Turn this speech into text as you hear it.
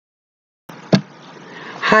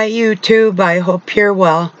Hi YouTube, I hope you're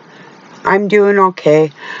well. I'm doing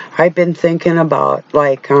okay. I've been thinking about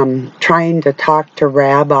trying to talk to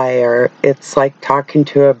Rabbi, or it's like talking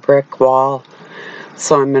to a brick wall.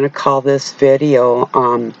 So I'm going to call this video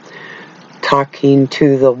talking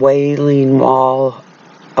to the wailing wall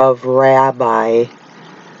of Rabbi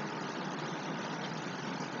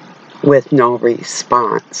with no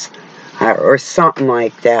response, or something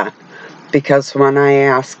like that. Because when I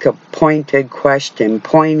ask a pointed question,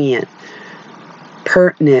 poignant,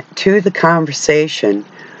 pertinent to the conversation,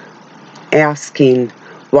 asking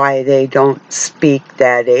why they don't speak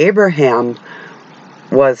that Abraham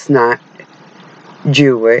was not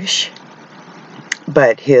Jewish,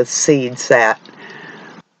 but his seeds that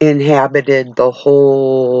inhabited the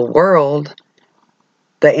whole world.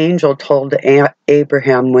 The angel told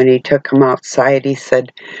Abraham when he took him outside, he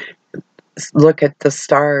said, "Look at the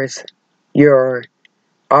stars. Your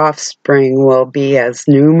offspring will be as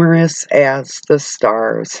numerous as the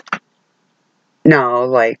stars." Now,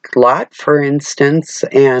 like Lot, for instance,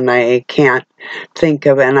 and I can't think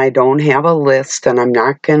of, and I don't have a list, and I'm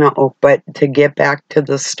not gonna, but to get back to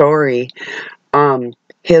the story,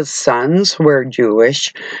 his sons were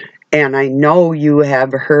Jewish, and I know you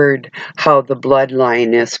have heard how the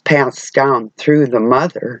bloodline is passed down through the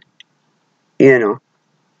mother,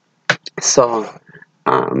 so,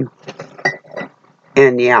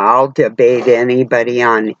 and yeah, I'll debate anybody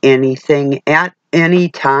on anything at any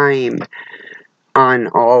time on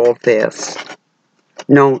all of this.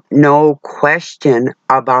 No question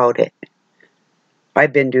about it.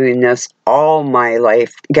 I've been doing this all my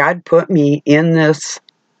life. God put me in this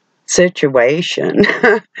situation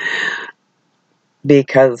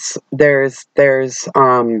because there's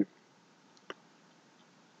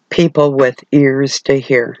people with ears to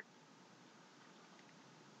hear,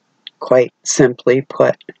 quite simply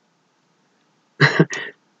put.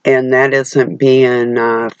 And that isn't being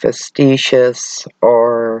facetious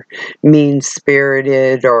or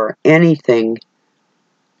mean-spirited or anything,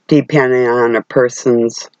 depending on a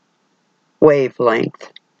person's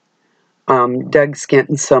wavelength. Doug's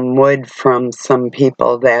getting some wood from some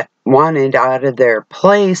people that wanted out of their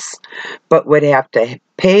place, but would have to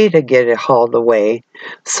pay to get it hauled away.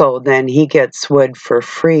 So then he gets wood for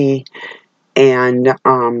free, and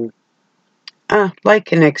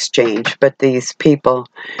like an exchange. But these people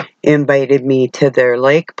invited me to their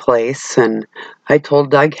lake place, and I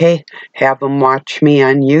told Doug, hey, have them watch me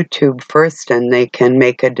on YouTube first, and they can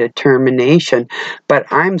make a determination. But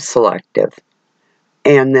I'm selective.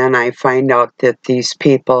 And then I find out that these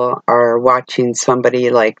people are watching somebody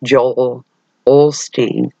like Joel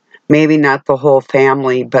Osteen. Maybe not the whole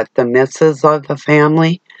family, but the missus of the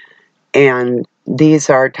family. And these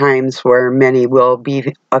are times where many will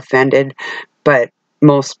be offended, but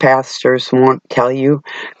most pastors won't tell you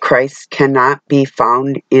Christ cannot be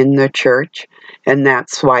found in the church. And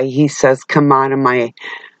that's why he says, come out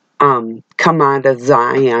of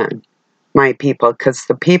Zion, my people, because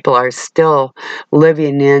the people are still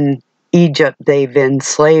living in Egypt. They've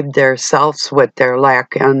enslaved themselves with their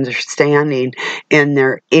lack of understanding and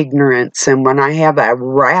their ignorance. And when I have a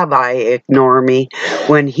rabbi ignore me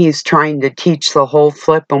when he's trying to teach the whole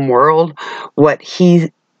flippin' world what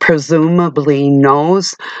he presumably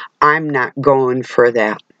knows, I'm not going for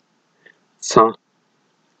that. So,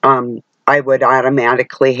 I would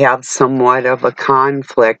automatically have somewhat of a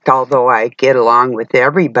conflict, although I get along with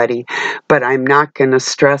everybody, but I'm not going to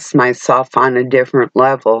stress myself on a different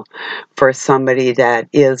level for somebody that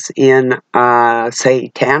is in a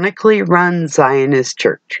satanically run Zionist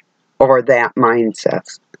church, or that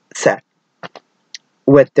mindset set,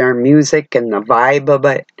 with their music and the vibe of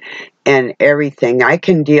it and everything. I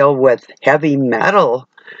can deal with heavy metal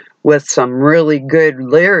with some really good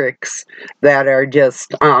lyrics that are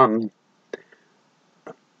just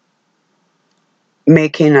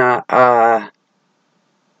making a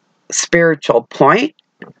spiritual point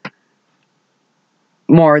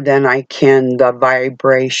more than I can the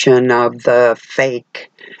vibration of the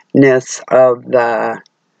fakeness of the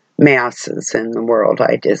masses in the world.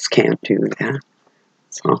 I just can't do that.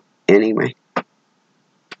 So anyway,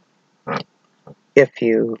 if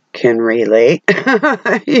you can relate,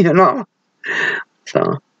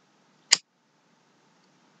 so.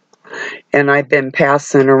 And I've been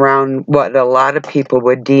passing around what a lot of people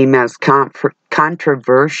would deem as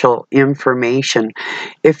controversial information.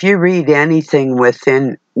 If you read anything with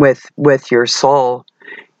your soul,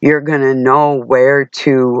 you're going to know where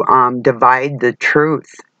to divide the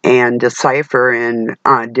truth and decipher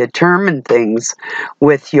and determine things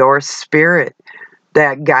with your spirit.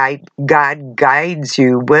 That God guides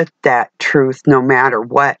you with that truth no matter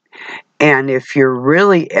what. And if you're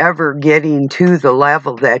really ever getting to the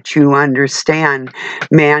level that you understand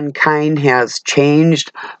mankind has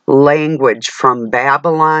changed language from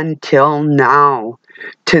Babylon till now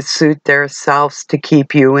to suit themselves to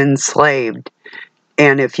keep you enslaved.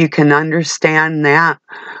 And if you can understand that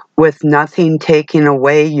with nothing taking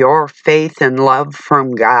away your faith and love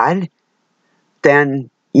from God, then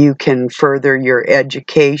you can further your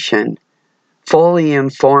education, fully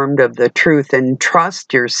informed of the truth, and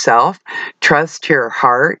trust yourself, trust your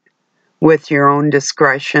heart with your own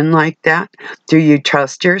discretion like that. Do you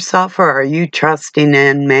trust yourself, or are you trusting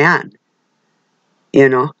in man? You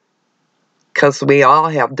know, because we all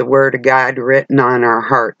have the Word of God written on our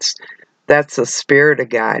hearts. That's the Spirit of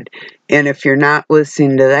God. And if you're not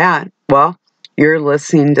listening to that, well, you're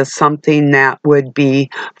listening to something that would be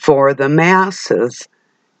for the masses.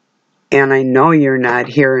 And I know you're not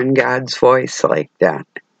hearing God's voice like that.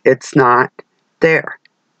 It's not there.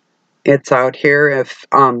 It's out here. If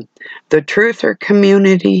the truther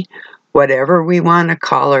community, whatever we want to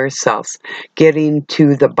call ourselves, getting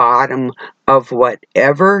to the bottom of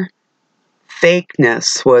whatever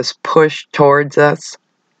fakeness was pushed towards us,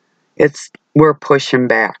 we're pushing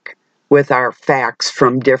back with our facts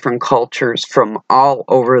from different cultures from all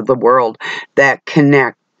over the world that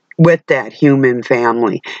connect with that human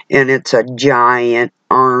family, and it's a giant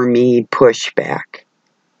army pushback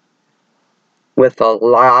with a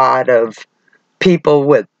lot of people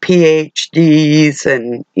with PhDs,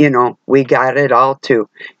 and we got it all too.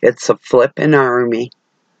 It's a flippin' army.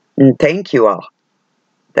 And thank you all.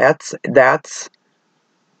 That's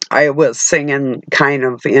I was singing kind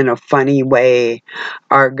of in a funny way,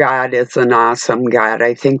 Our God is an Awesome God.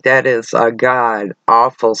 I think that is a God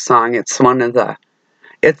awful song. It's on the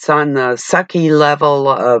sucky level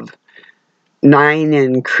of 9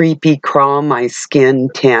 and creepy crawl my skin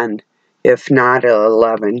 10, if not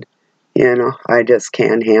 11. I just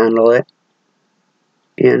can't handle it.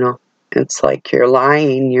 It's like you're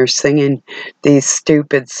lying. You're singing these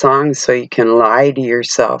stupid songs so you can lie to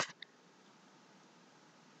yourself.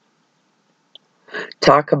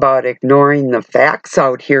 Talk about ignoring the facts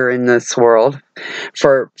out here in this world.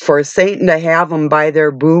 For Satan to have them by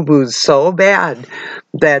their boo-boos so bad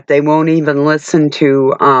that they won't even listen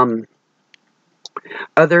to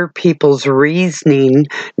other people's reasoning,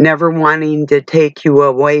 never wanting to take you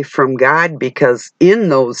away from God, because in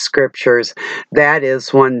those scriptures, that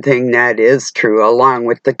is one thing that is true, along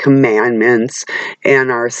with the commandments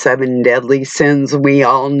and our 7 deadly sins. We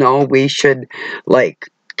all know we should,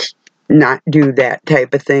 not do that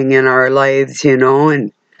type of thing in our lives,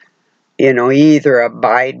 and you either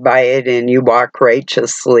abide by it and you walk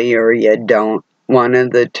righteously, or you don't. One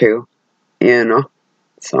of the two,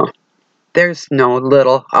 so there's no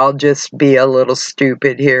little, I'll just be a little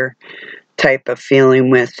stupid here type of feeling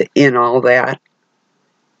within all that.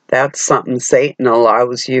 That's something Satan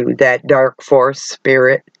allows you, that dark force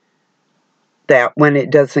spirit, that when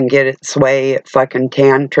it doesn't get its way, it fucking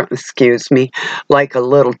tantrum, like a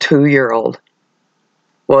little 2-year-old.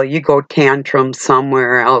 Well, you go tantrum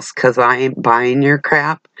somewhere else, because I ain't buying your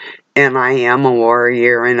crap, and I am a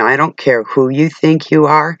warrior, and I don't care who you think you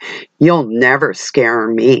are, you'll never scare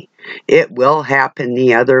me. It will happen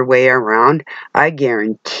the other way around. I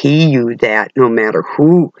guarantee you that, no matter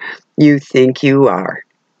who you think you are.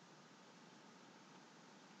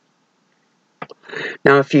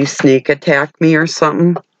 Now, if you sneak attack me or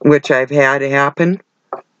something, which I've had happen,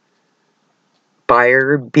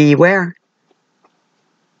 buyer beware.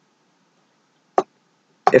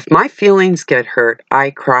 If my feelings get hurt,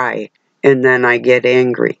 I cry, and then I get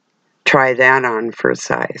angry. Try that on for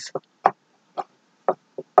size.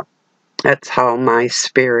 That's how my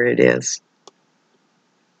spirit is.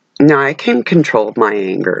 Now, I can control my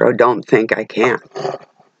anger. I don't think I can.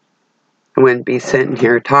 I wouldn't be sitting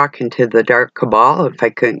here talking to the dark cabal if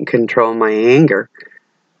I couldn't control my anger.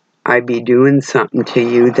 I'd be doing something to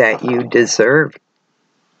you that you deserve.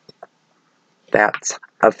 That's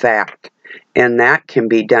a fact. And that can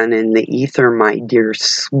be done in the ether, my dear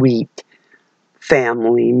sweet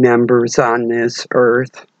family members on this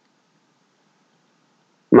earth.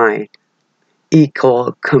 My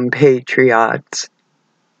equal compatriots.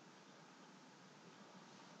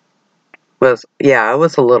 It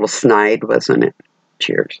was a little snide, wasn't it?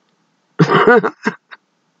 Cheers.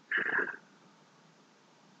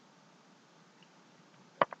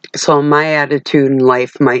 So my attitude in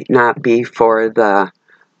life might not be for the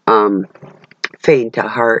faint of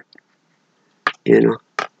heart,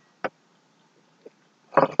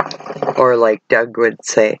 Or like Doug would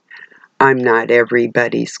say, I'm not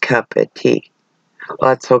everybody's cup of tea. Well,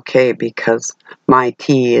 that's okay because my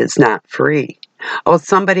tea is not free. Oh,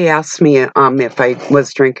 somebody asked me if I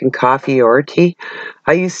was drinking coffee or tea.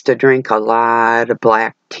 I used to drink a lot of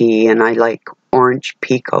black tea, and I like orange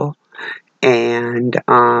pico and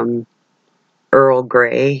Earl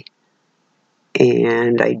Grey,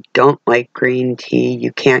 and I don't like green tea.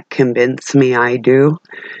 You can't convince me I do.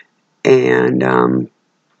 And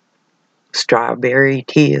strawberry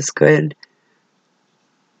tea is good,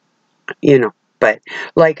 you know. But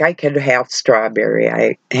like I could have strawberry.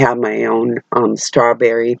 I have my own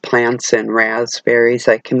strawberry plants and raspberries.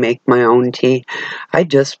 I can make my own tea. I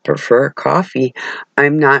just prefer coffee.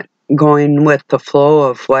 I'm not going with the flow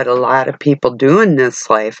of what a lot of people do in this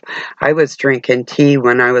life. I was drinking tea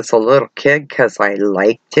when I was a little kid because I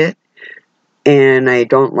liked it, and I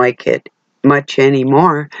don't like it much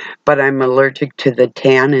anymore, but I'm allergic to the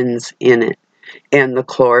tannins in it and the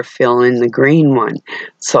chlorophyll in the green one,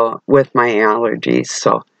 so with my allergies.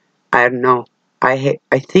 So I don't know. I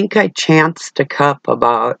think I chanced a cup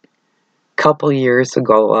about a couple years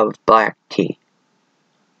ago of black tea,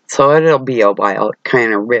 so it'll be a while. It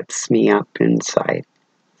kind of rips me up inside.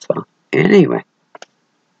 So anyway,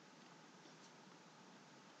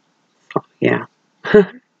 so yeah.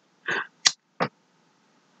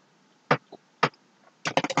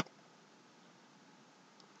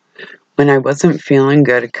 When I wasn't feeling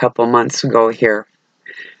good a couple months ago here,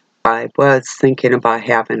 I was thinking about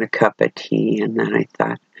having a cup of tea, and then I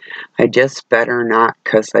thought, I just better not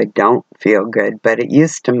because I don't feel good. But it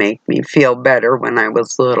used to make me feel better when I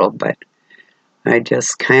was little, but I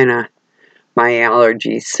just kind of, my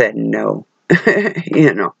allergies said no.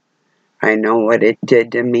 You know, I know what it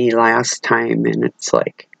did to me last time, and it's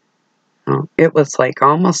like, oh, it was like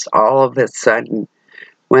almost all of a sudden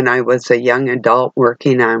when I was a young adult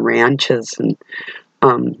working on ranches, and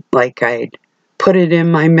like I'd put it in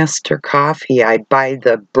my Mr. Coffee. I'd buy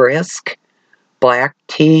the brisk black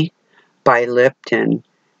tea by Lipton,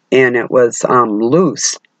 and it was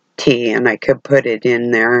loose tea, and I could put it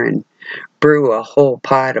in there and brew a whole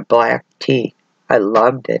pot of black tea. I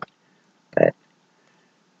loved it, but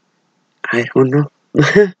I don't know.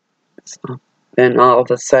 So then all of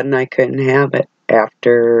a sudden I couldn't have it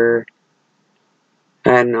after,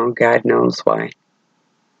 I don't know, God knows why.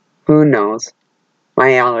 Who knows? My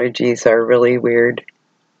allergies are really weird.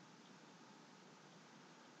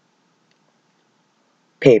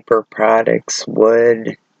 Paper products,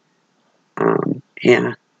 wood,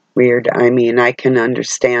 yeah, weird. I mean, I can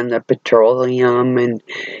understand the petroleum and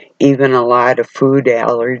even a lot of food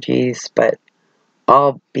allergies, but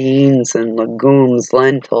all beans and legumes,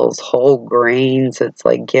 lentils, whole grains, it's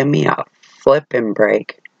like, give me a flipping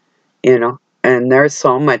break, you know? And there's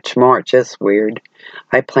so much more, it's just weird.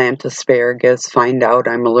 I plant asparagus, find out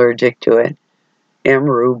I'm allergic to it, and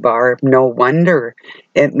rhubarb. No wonder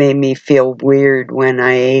it made me feel weird when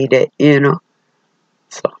I ate it, you know?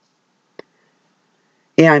 So,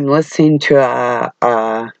 yeah, I'm listening to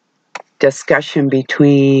a discussion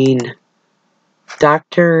between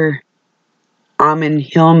Dr. Amin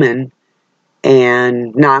Hillman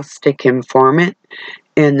and Gnostic Informant,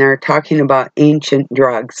 and they're talking about ancient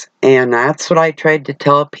drugs. And that's what I tried to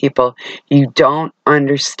tell people. You don't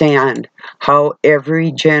understand how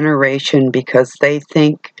every generation, because they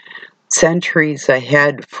think centuries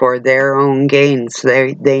ahead for their own gains,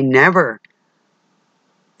 they never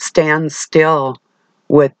stand still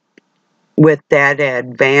with that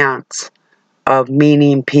advance of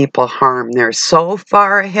meaning people harm. They're so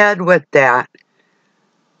far ahead with that.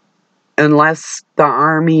 Unless the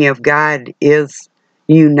army of God is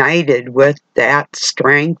united with that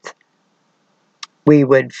strength, we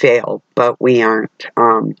would fail, but we aren't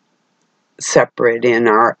separate in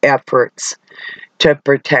our efforts to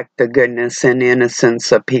protect the goodness and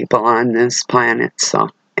innocence of people on this planet. So,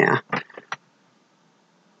 yeah.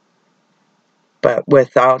 But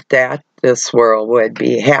without that, this world would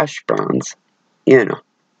be hash browns, you know.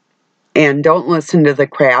 And don't listen to the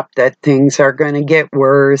crap that things are going to get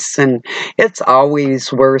worse, and it's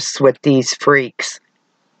always worse with these freaks,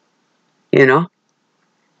 you know.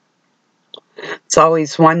 It's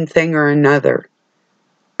always one thing or another.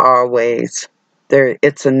 Always.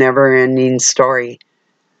 It's a never-ending story.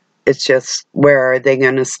 It's just, where are they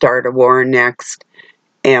going to start a war next,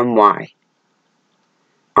 and why?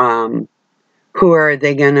 Who are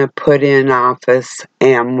they going to put in office,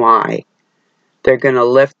 and why? They're going to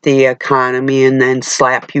lift the economy and then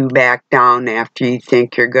slap you back down after you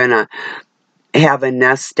think you're going to have a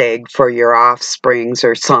nest egg for your offsprings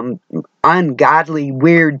or some ungodly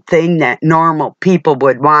weird thing that normal people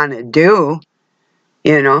would want to do,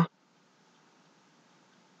 you know.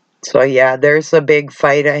 So yeah, there's a big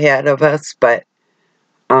fight ahead of us, but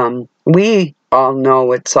We all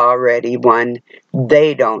know it's already won.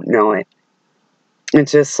 They don't know it.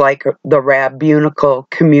 It's just like the rabbinical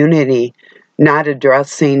community not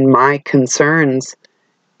addressing my concerns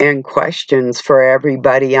and questions for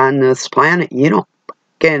everybody on this planet. You don't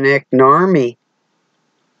can ignore me.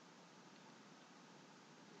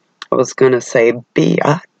 I was going to say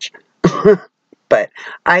biatch, but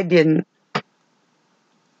I didn't.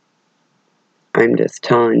 I'm just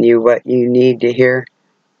telling you what you need to hear.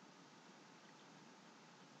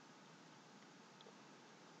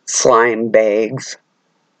 Slime bags.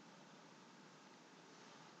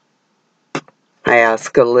 I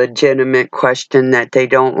ask a legitimate question that they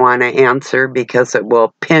don't want to answer because it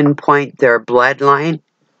will pinpoint their bloodline.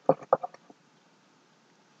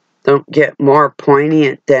 Don't get more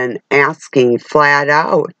poignant than asking flat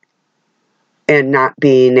out and not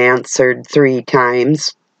being answered 3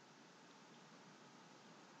 times.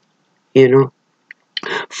 You know,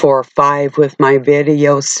 4 or 5 with my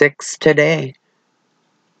video, 6 today.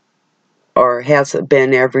 Or has it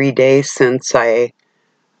been every day since I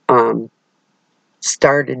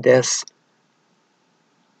started this?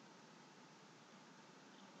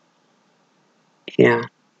 Yeah.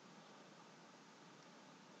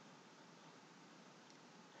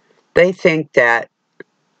 They think that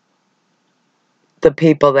the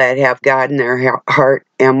people that have God in their heart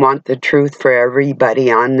and want the truth for everybody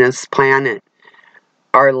on this planet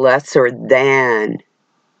are lesser than.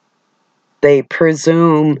 They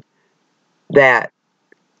presume that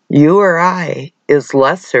you or I is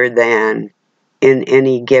lesser than in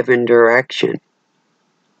any given direction.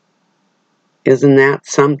 Isn't that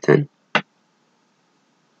something?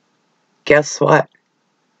 Guess what?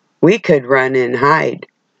 We could run and hide.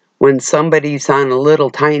 When somebody's on a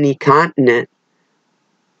little tiny continent,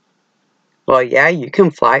 well, yeah, you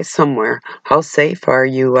can fly somewhere. How safe are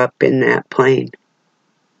you up in that plane?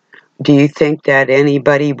 Do you think that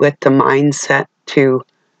anybody with the mindset to,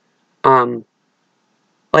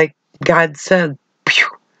 like God said, pew,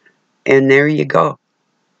 and there you go.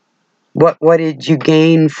 What did you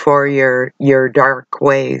gain for your dark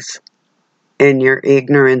ways and your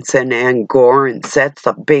ignorance and angorance? That's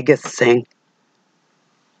the biggest thing.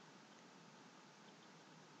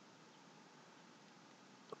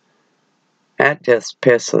 That just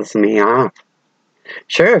pisses me off.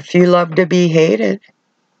 Sure, if you love to be hated,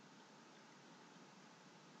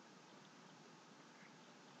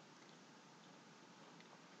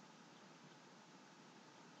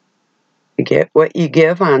 you get what you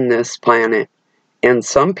give on this planet. And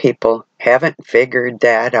some people haven't figured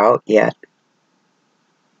that out yet.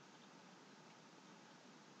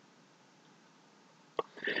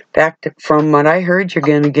 In fact, from what I heard, you're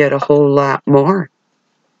going to get a whole lot more.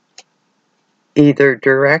 Either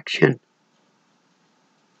direction.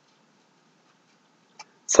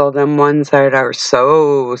 So them ones that are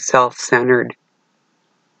so self-centered,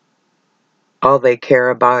 all they care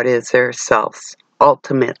about is their selves,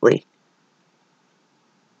 ultimately.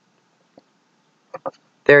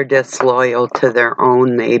 They're disloyal to their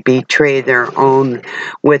own. They betray their own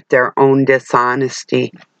with their own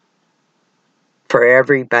dishonesty for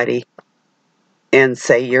everybody. And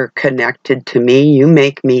say you're connected to me. You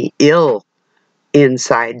make me ill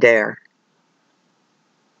inside there.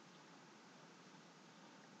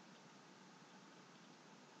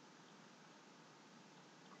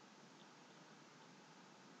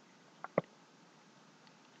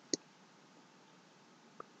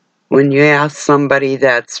 When you ask somebody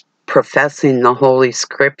that's professing the Holy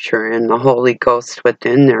Scripture and the Holy Ghost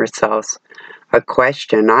within themselves a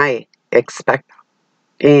question, I expect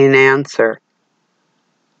an answer.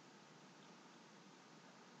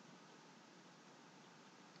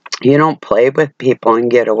 You don't play with people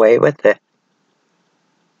and get away with it.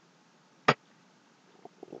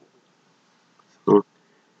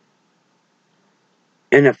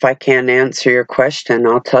 And if I can't answer your question,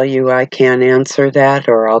 I'll tell you I can't answer that,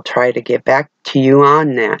 or I'll try to get back to you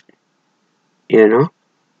on that. You know?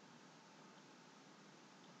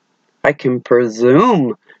 I can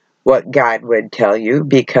presume what God would tell you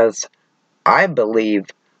because I believe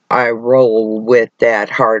I roll with that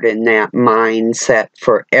heart and that mindset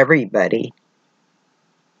for everybody.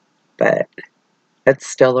 But it's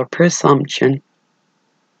still a presumption.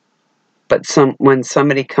 But when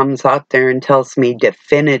somebody comes out there and tells me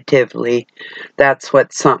definitively that's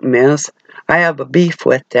what something is, I have a beef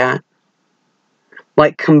with that.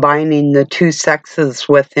 Like combining the 2 sexes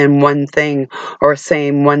within one thing, or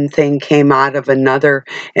saying one thing came out of another.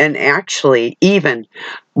 And actually, even,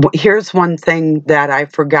 here's one thing that I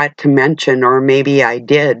forgot to mention, or maybe I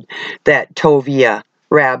did, that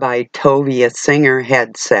Rabbi Tovia Singer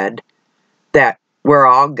had said, that we're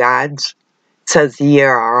all gods. It says ye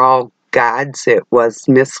are all gods. It was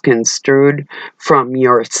misconstrued from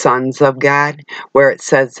your sons of God, where it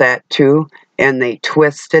says that too, and they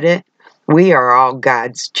twisted it. We are all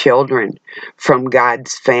God's children from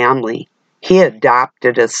God's family. He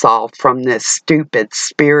adopted us all from this stupid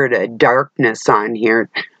spirit of darkness on here,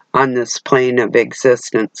 on this plane of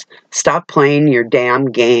existence. Stop playing your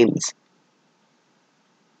damn games.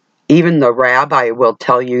 Even the Rabbi will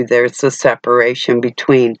tell you there's a separation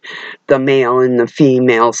between the male and the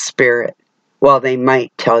female spirit. Well, they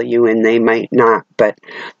might tell you and they might not, but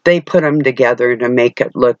they put them together to make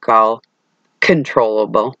it look all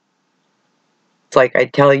controllable. It's like I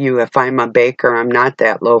tell you, if I'm a baker, I'm not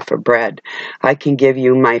that loaf of bread. I can give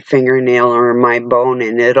you my fingernail or my bone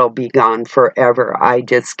and it'll be gone forever. I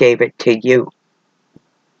just gave it to you.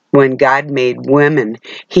 When God made women,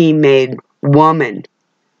 He made woman.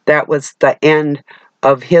 That was the end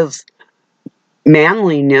of His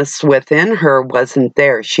manliness within her wasn't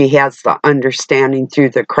there. She has the understanding through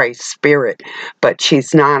the Christ Spirit, but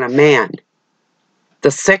she's not a man. The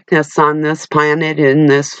sickness on this planet, in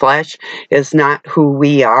this flesh, is not who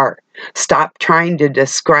we are. Stop trying to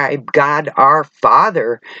describe God our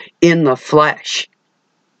Father in the flesh.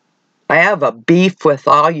 I have a beef with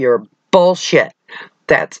all your bullshit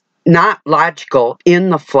that's not logical in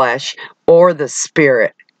the flesh or the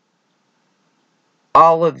spirit.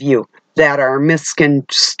 All of you that are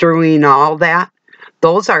misconstruing all that,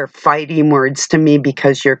 those are fighting words to me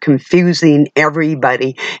because you're confusing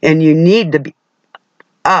everybody and you need to be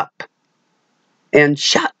up and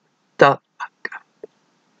shut the fuck up.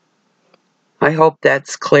 I hope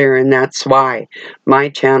that's clear, and that's why my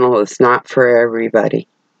channel is not for everybody.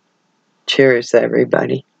 Cheers,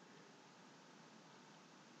 everybody.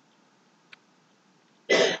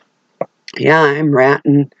 Yeah, I'm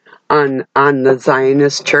ratting on the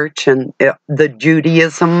Zionist church and the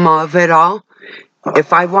Judaism of it all.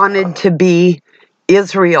 If I wanted to be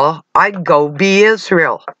Israel, I'd go be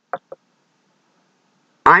Israel.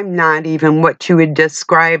 I'm not even what you would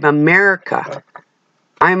describe America.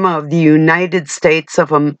 I'm of the United States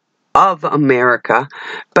of America,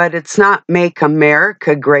 but it's not make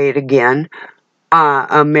America great again.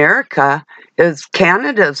 America is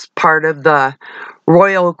Canada's part of the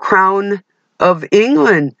Royal Crown of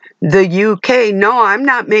England, the UK. No, I'm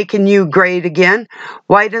not making you great again.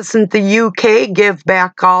 Why doesn't the UK give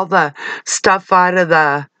back all the stuff out of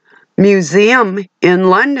the museum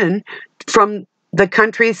in London from the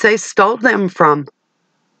countries they stole them from?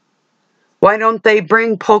 Why don't they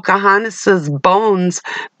bring Pocahontas's bones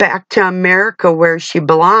back to America where she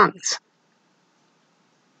belongs?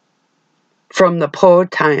 From the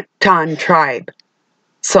Powhatan tribe,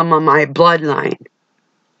 some of my bloodline.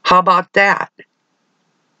 How about that?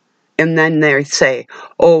 And then they say,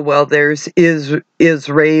 oh, well, there's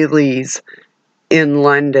Israelis in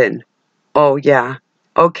London. Oh, yeah.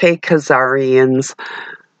 Okay, Khazarians,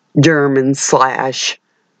 German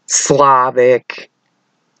 / Slavic,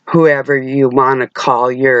 whoever you want to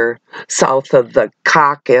call your south of the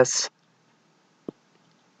Caucasus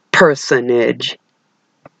personage.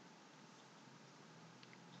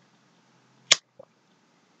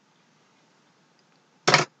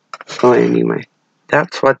 So anyway,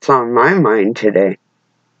 that's what's on my mind today.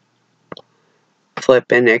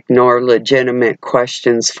 Flip and ignore legitimate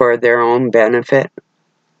questions for their own benefit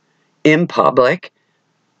in public,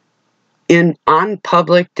 on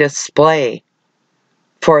public display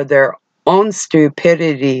for their own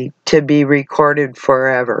stupidity to be recorded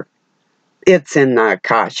forever. It's in the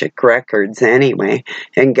Akashic records anyway,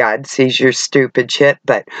 and God sees your stupid shit,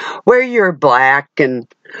 but wear your black and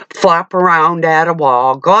flop around at a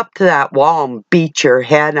wall, go up to that wall and beat your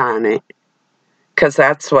head on it, because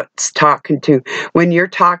that's what's talking to. When you're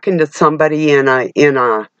talking to somebody in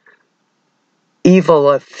a evil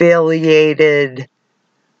affiliated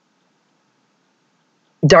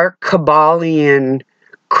dark Kabbalion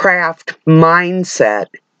craft mindset,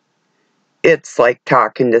 it's like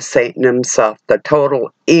talking to Satan himself. The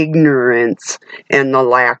total ignorance and the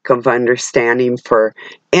lack of understanding for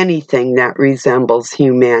anything that resembles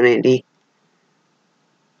humanity.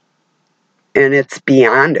 And it's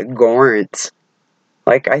beyond abhorrence.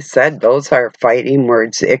 Like I said, those are fighting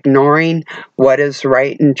words. Ignoring what is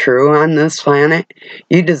right and true on this planet,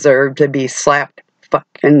 you deserve to be slapped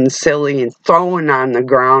fucking silly and thrown on the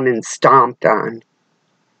ground and stomped on.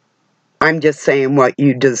 I'm just saying what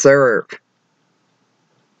you deserve.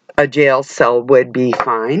 A jail cell would be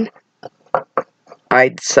fine.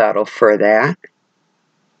 I'd settle for that.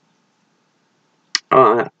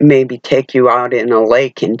 Maybe take you out in a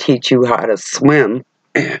lake and teach you how to swim.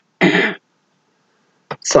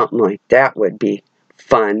 Something like that would be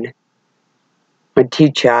fun. I'd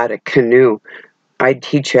teach you how to canoe. I'd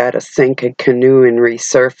teach you how to sink a canoe and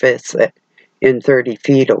resurface it in 30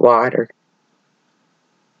 feet of water.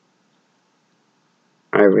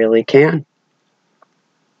 I really can.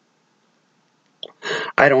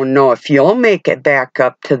 I don't know if you'll make it back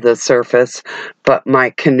up to the surface, but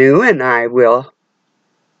my canoe and I will.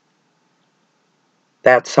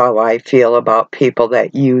 That's how I feel about people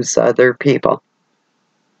that use other people.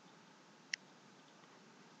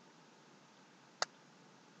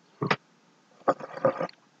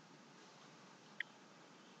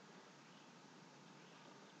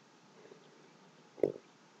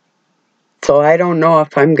 So I don't know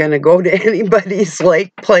if I'm going to go to anybody's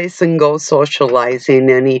lake place and go socializing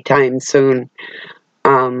anytime soon.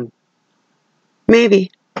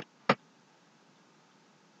 Maybe.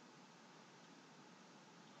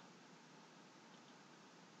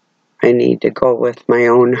 I need to go with my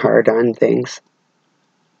own heart on things.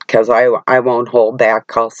 Because I won't hold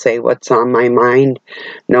back. I'll say what's on my mind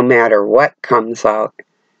no matter what comes out.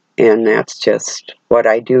 And that's just what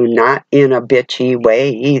I do, not in a bitchy way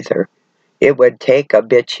either. It would take a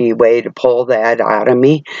bitchy way to pull that out of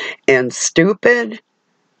me. And stupid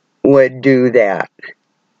would do that.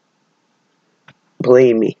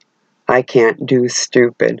 Believe me, I can't do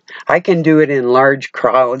stupid. I can do it in large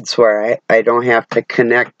crowds where I don't have to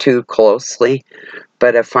connect too closely.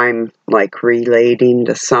 But if I'm like relating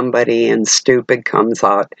to somebody and stupid comes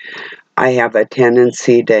out, I have a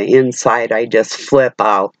tendency to inside I just flip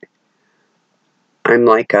out. I'm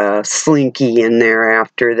like a slinky in there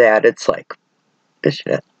after that. It's like,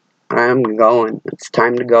 shit, I'm going. It's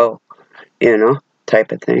time to go,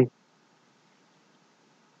 type of thing.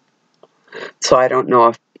 So I don't know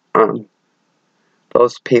if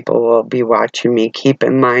those people will be watching me. Keep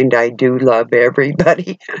in mind, I do love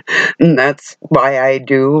everybody, and that's why I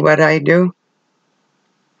do what I do.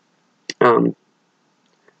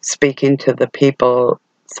 Speaking to the people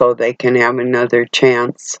so they can have another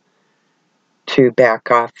chance to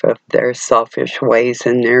back off of their selfish ways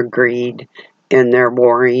and their greed and their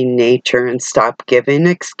worrying nature and stop giving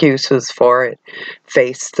excuses for it.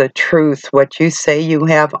 Face the truth. What you say, you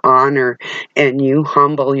have honor and you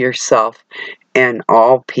humble yourself, and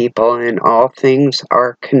all people and all things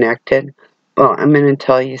are connected. Well, I'm going to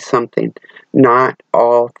tell you something. Not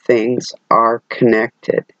all things are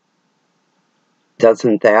connected.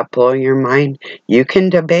 Doesn't that blow your mind? You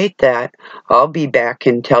can debate that. I'll be back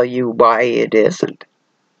and tell you why it isn't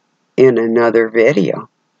in another video.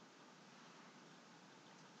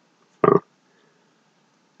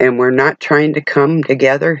 And we're not trying to come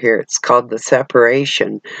together here. It's called the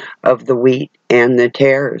separation of the wheat and the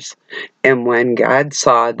tares. And when God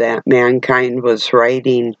saw that mankind was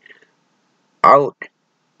writing out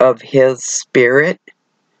of His Spirit,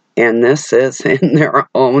 and this is in their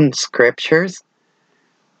own scriptures,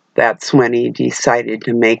 that's when He decided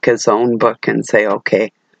to make His own book and say,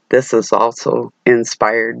 okay, this is also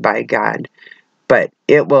inspired by God, but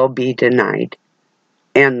it will be denied.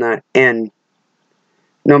 And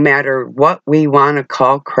no matter what we want to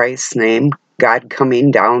call Christ's name, God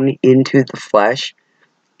coming down into the flesh,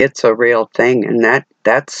 it's a real thing. And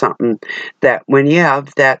that's something that when you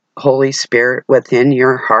have that Holy Spirit within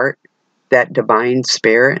your heart, that divine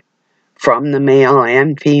spirit from the male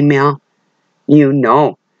and female,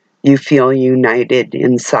 you feel united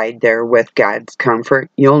inside there with God's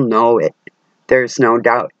comfort. You'll know it. There's no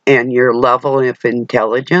doubt. And your level of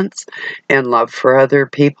intelligence and love for other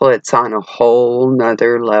people, it's on a whole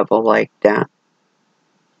nother level like that.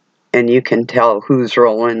 And you can tell who's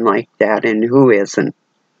rolling like that and who isn't.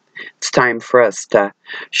 It's time for us to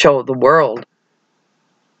show the world.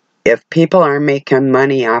 If people are making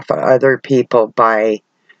money off of other people by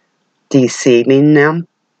deceiving them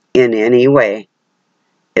in any way,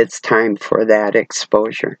 it's time for that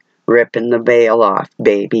exposure. Ripping the veil off,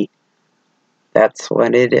 baby. That's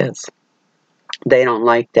what it is. They don't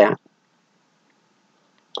like that.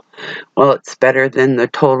 Well, it's better than the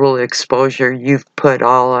total exposure you've put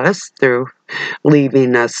all us through,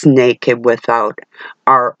 leaving us naked without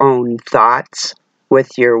our own thoughts,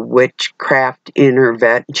 with your witchcraft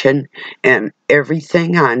intervention and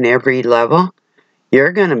everything on every level.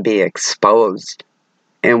 You're going to be exposed,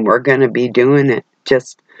 and we're going to be doing it.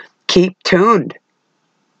 Just keep tuned.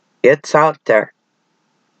 It's out there.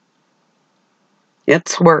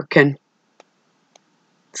 It's working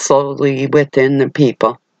slowly within the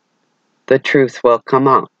people. The truth will come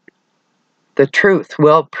out. The truth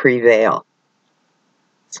will prevail.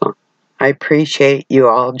 So I appreciate you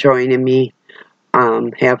all joining me.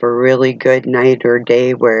 Have a really good night or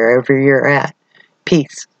day wherever you're at.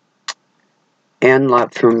 Peace. and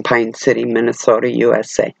love from Pine City, Minnesota,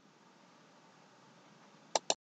 USA.